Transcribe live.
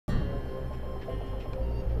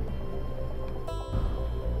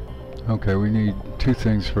Okay, we need two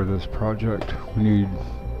things for this project. We need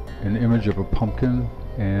an image of a pumpkin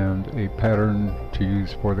and a pattern to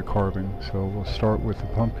use for the carving. So we'll start with the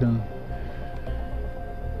pumpkin.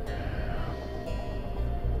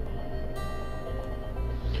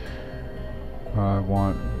 I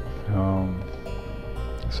want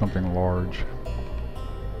something large.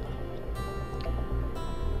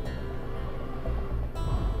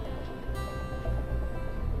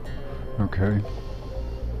 Okay.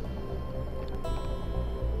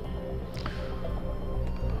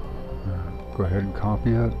 Go ahead and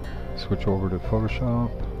copy it, switch over to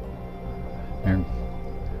Photoshop, and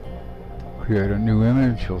create a new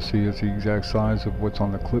image. You'll see it's the exact size of what's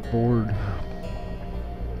on the clipboard.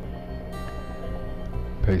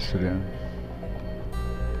 Paste it in.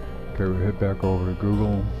 Okay, we head back over to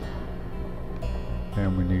Google,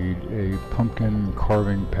 and we need a pumpkin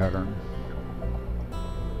carving pattern.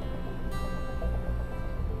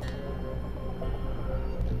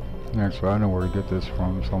 Actually, I know where to get this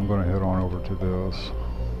from, so I'm going to head on over to this.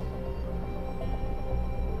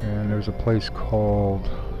 And there's a place called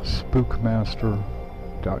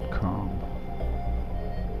spookmaster.com.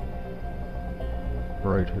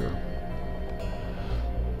 Right here.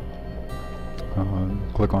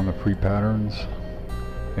 Click on the free patterns,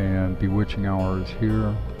 and Bewitching Hour is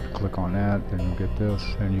here. Click on that, then you'll get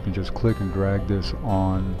this, and you can just click and drag this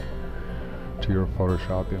on to your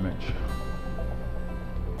Photoshop image.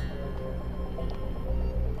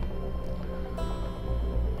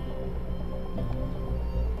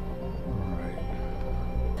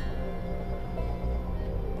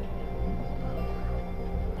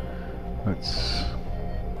 Let's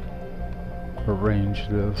arrange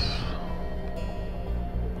this.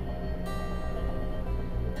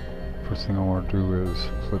 First thing I want to do is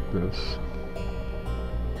flip this.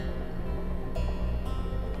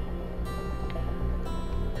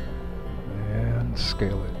 And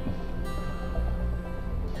scale it.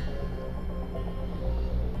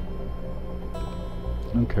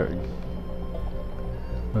 Okay.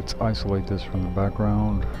 Let's isolate this from the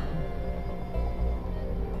background.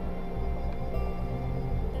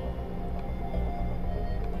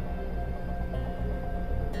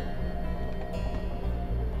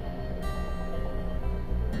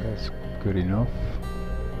 That's good enough.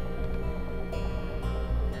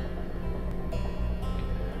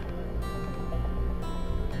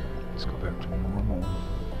 Let's go back to normal.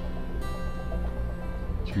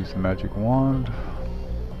 Let's use the magic wand.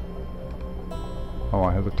 Oh,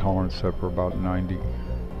 I have the tolerance set for about 90.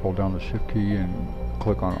 Hold down the shift key and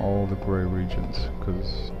click on all the gray regions,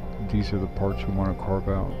 because these are the parts you want to carve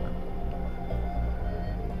out.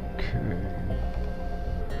 Okay.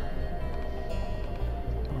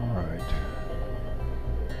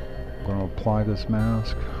 I'm going to apply this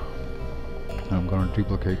mask, and I'm going to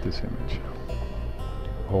duplicate this image.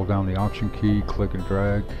 Hold down the Option key, click and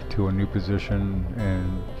drag to a new position,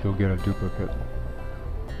 and you'll get a duplicate.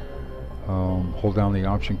 Hold down the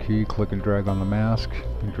Option key, click and drag on the mask,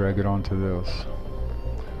 and drag it onto this.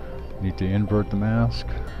 You need to invert the mask.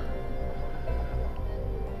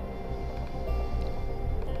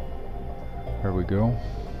 There we go.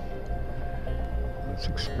 Let's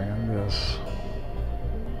expand this.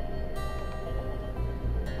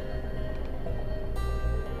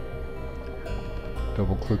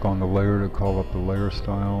 Double click on the layer to call up the layer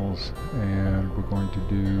styles, and we're going to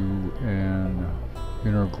do an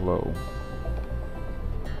inner glow.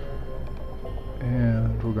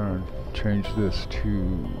 And we're going to change this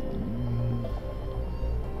to,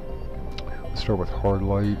 let's start with hard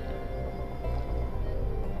light.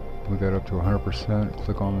 Move that up to 100%,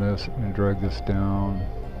 click on this and drag this down.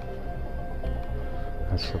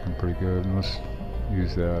 That's looking pretty good, and let's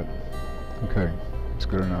use that. Okay, that's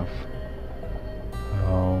good enough.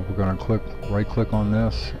 We're going to right click on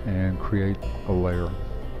this and create a layer.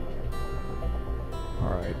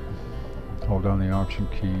 Alright, hold down the Option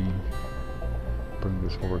key, bring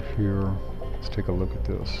this over here. Let's take a look at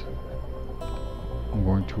this. I'm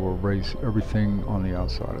going to erase everything on the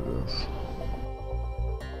outside of this.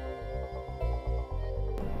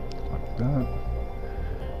 Like that.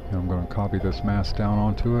 And I'm going to copy this mask down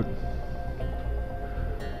onto it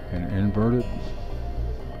and invert it.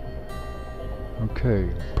 Okay,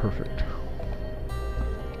 perfect.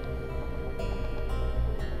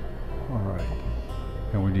 Alright,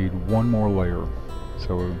 and we need one more layer.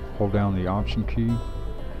 So hold down the Option key,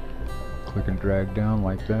 click and drag down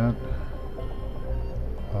like that.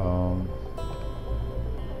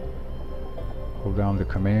 Hold down the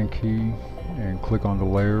Command key and click on the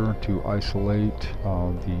layer to isolate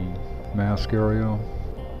the mask area.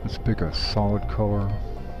 Let's pick a solid color.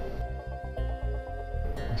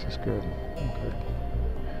 This is good. Okay.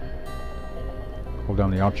 Hold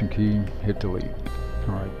down the Option key, hit delete.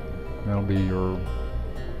 Alright, that'll be your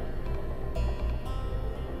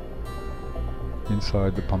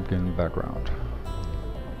inside the pumpkin background.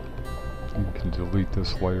 You can delete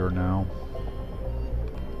this layer now.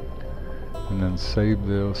 And then save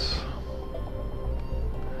this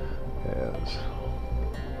as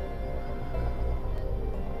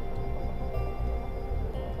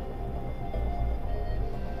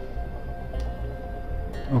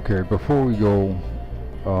okay. Before we go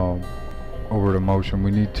over to motion,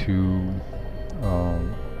 we need to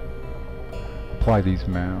apply these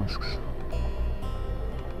masks.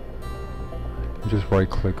 Just right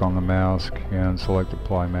click on the mask and select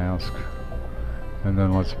apply mask, and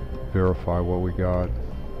then let's verify what we got.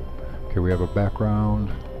 Okay, we have a background,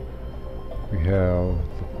 we have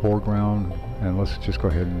the foreground, and let's just go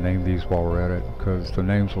ahead and name these while we're at it, because the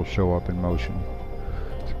names will show up in motion.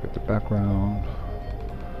 So get the background,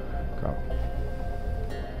 got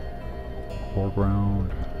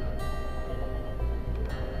foreground,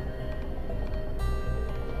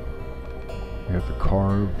 we have the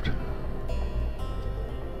carved,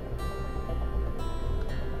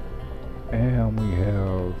 and we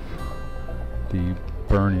have the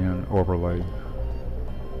burn-in overlay.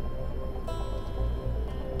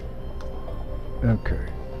 Okay.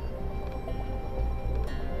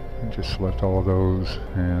 I just select all of those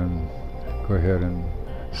and go ahead and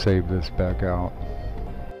save this back out.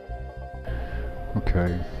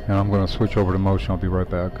 Okay, and I'm going to switch over to motion. I'll be right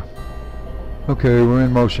back. Okay, we're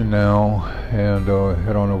in motion now, and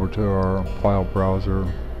head on over to our file browser,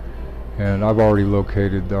 and I've already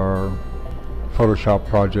located our Photoshop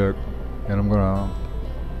project, and I'm going to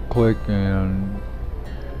click and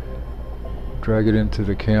drag it into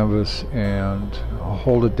the canvas and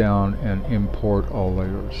hold it down and import all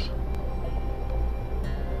layers.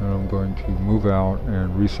 And I'm going to move out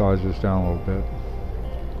and resize this down a little bit.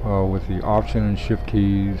 With the Option and Shift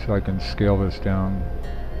keys, I can scale this down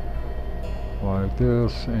like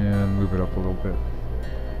this and move it up a little bit.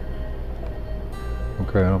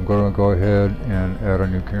 Okay, and I'm going to go ahead and add a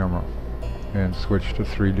new camera and switch to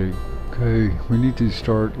 3D. Okay, we need to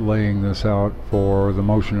start laying this out for the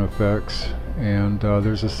motion effects, and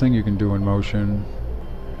there's this thing you can do in motion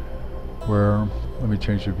where, let me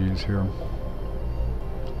change the views here.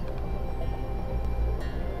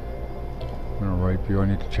 I'm going to right view, I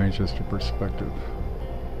need to change this to perspective.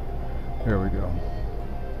 There we go.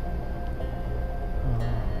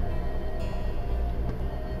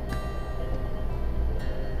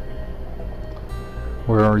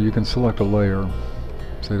 Where you can select a layer,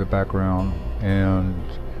 say the background, and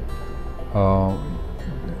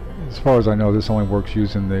as far as I know, this only works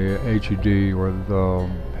using the HUD or the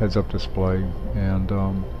heads-up display, and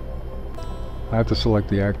I have to select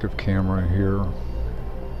the active camera here,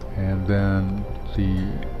 and then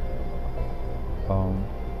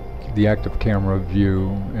the active camera view,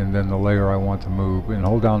 and then the layer I want to move, and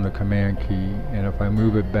hold down the command key, and if I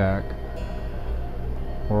move it back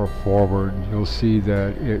or forward, you'll see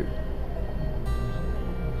that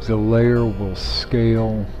the layer will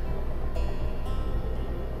scale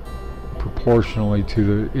proportionally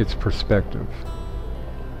to its perspective.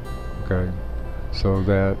 Okay, so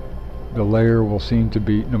that the layer will seem to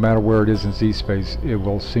be, no matter where it is in Z-space, it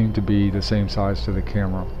will seem to be the same size to the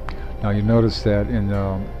camera. Now you notice that in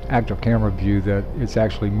the active camera view that it's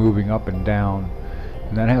actually moving up and down,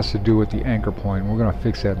 and that has to do with the anchor point. We're going to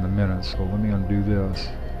fix that in a minute, so let me undo this.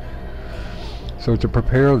 So to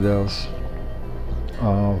prepare this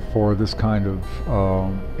for this kind of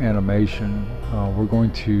animation, we're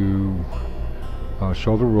going to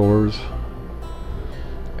show the rulers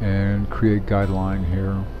and create guideline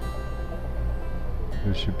here.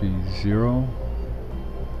 This should be 0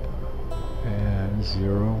 and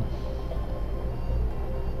 0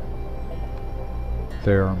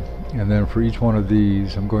 there, and then for each one of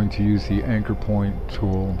these I'm going to use the anchor point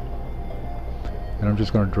tool, and I'm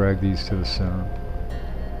just going to drag these to the center.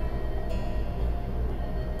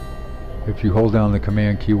 If you hold down the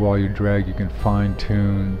command key while you drag, you can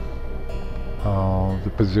fine-tune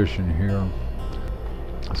the position here.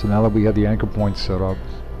 So now that we have the anchor point set up,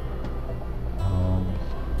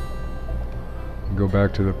 go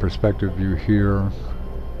back to the perspective view here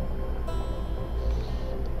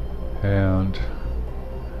and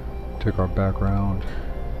take our background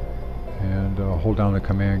and hold down the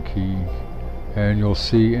command key, and you'll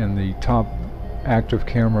see in the top active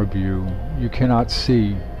camera view you cannot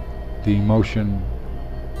see the motion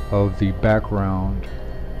of the background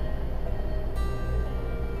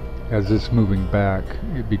as it's moving back,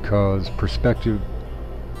 because perspective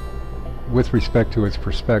with respect to its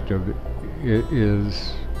perspective, it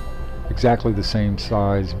is exactly the same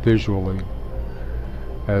size visually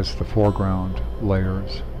as the foreground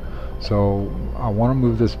layers. So I want to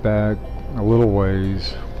move this back a little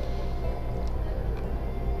ways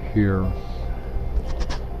here,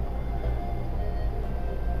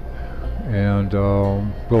 and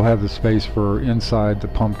we'll have the space for inside the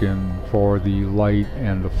pumpkin for the light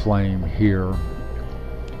and the flame here.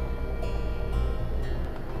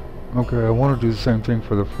 Okay, I want to do the same thing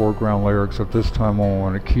for the foreground layer, except this time I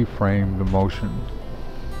want to keyframe the motion.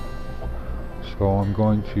 So I'm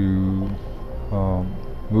going to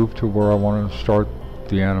move to where I want to start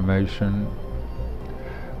the animation,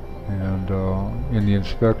 and in the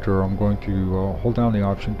inspector I'm going to hold down the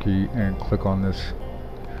Option key and click on this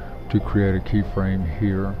to create a keyframe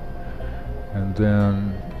here, and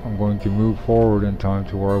then I'm going to move forward in time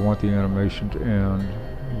to where I want the animation to end,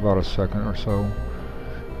 about a second or so,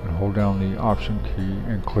 and hold down the Option key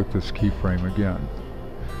and click this keyframe again.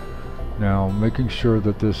 Now, making sure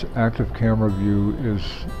that this active camera view is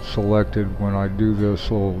selected when I do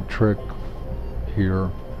this little trick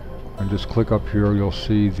here, and just click up here, you'll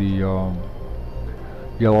see the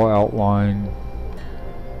yellow outline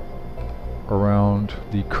around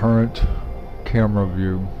the current camera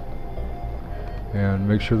view, and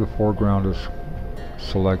make sure the foreground is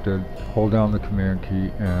selected. Hold down the Command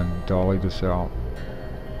key and dolly this out,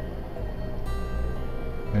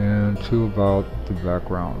 and to about the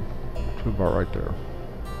background, to about right there.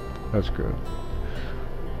 That's good.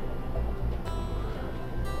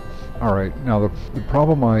 Alright, now the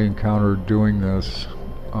problem I encountered doing this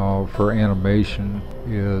for animation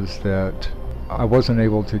is that I wasn't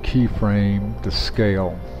able to keyframe the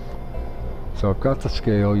scale. So I've got the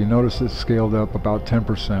scale. You notice it's scaled up about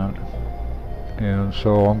 10%, and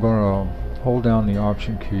so I'm going to hold down the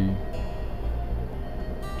Option key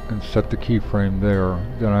and set the keyframe there.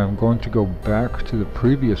 Then I'm going to go back to the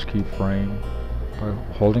previous keyframe by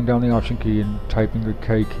holding down the Option key and typing the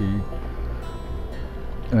K key,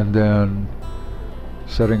 and then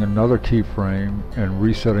setting another keyframe and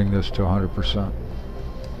resetting this to 100%.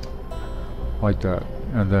 Like that,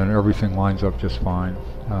 and then everything lines up just fine.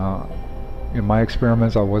 In my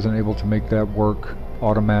experiments, I wasn't able to make that work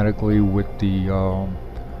automatically with the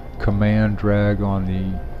command drag on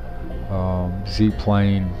the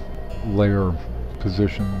Z-plane layer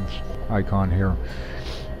positions icon here.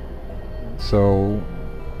 So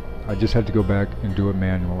I just had to go back and do it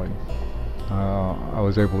manually. I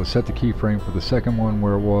was able to set the keyframe for the second one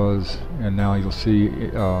where it was, and now you'll see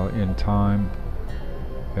in time,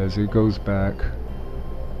 as it goes back,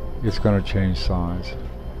 it's going to change size.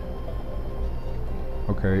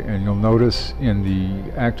 Okay, and you'll notice in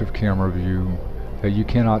the active camera view that you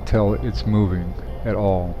cannot tell it's moving at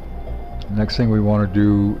all. Next thing we want to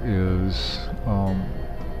do is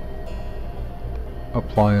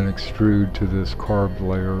apply an extrude to this carved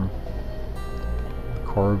layer.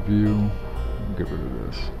 Carve view, get rid of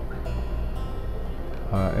this.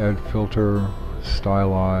 Add filter,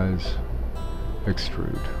 stylize,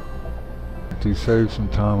 extrude. To save some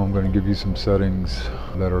time, I'm going to give you some settings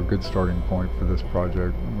that are a good starting point for this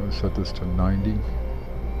project. I'm going to set this to 90.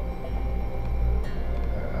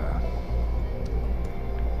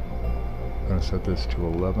 I'm going to set this to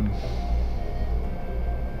 11.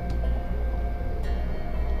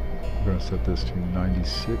 I'm going to set this to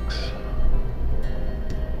 96.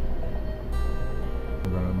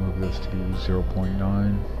 I'm going to move this to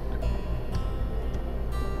 0.9.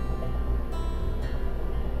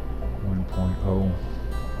 1.0,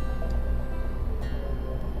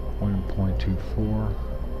 1.24,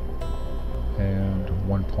 and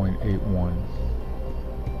 1.81.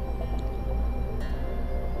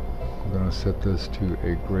 I'm going to set this to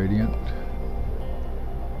a gradient.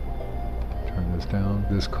 Turn this down.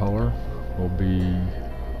 This color will be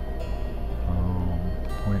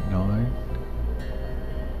 0.9.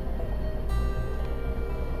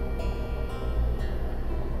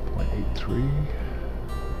 0.83.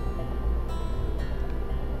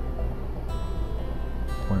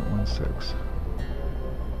 0.16.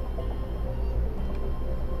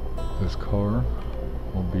 This color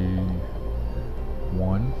will be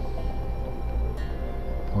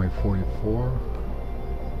 1.44,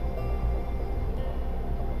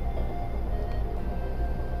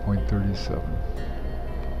 0.37.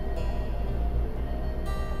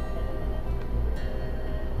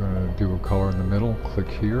 I'm going to do a color in the middle. Click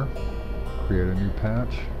here, create a new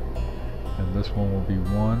patch, and this one will be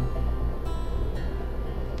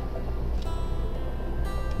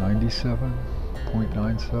 97.97.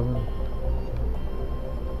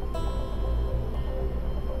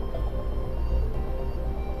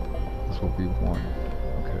 This will be 1.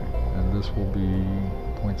 Okay, and this will be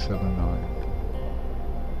 0.79.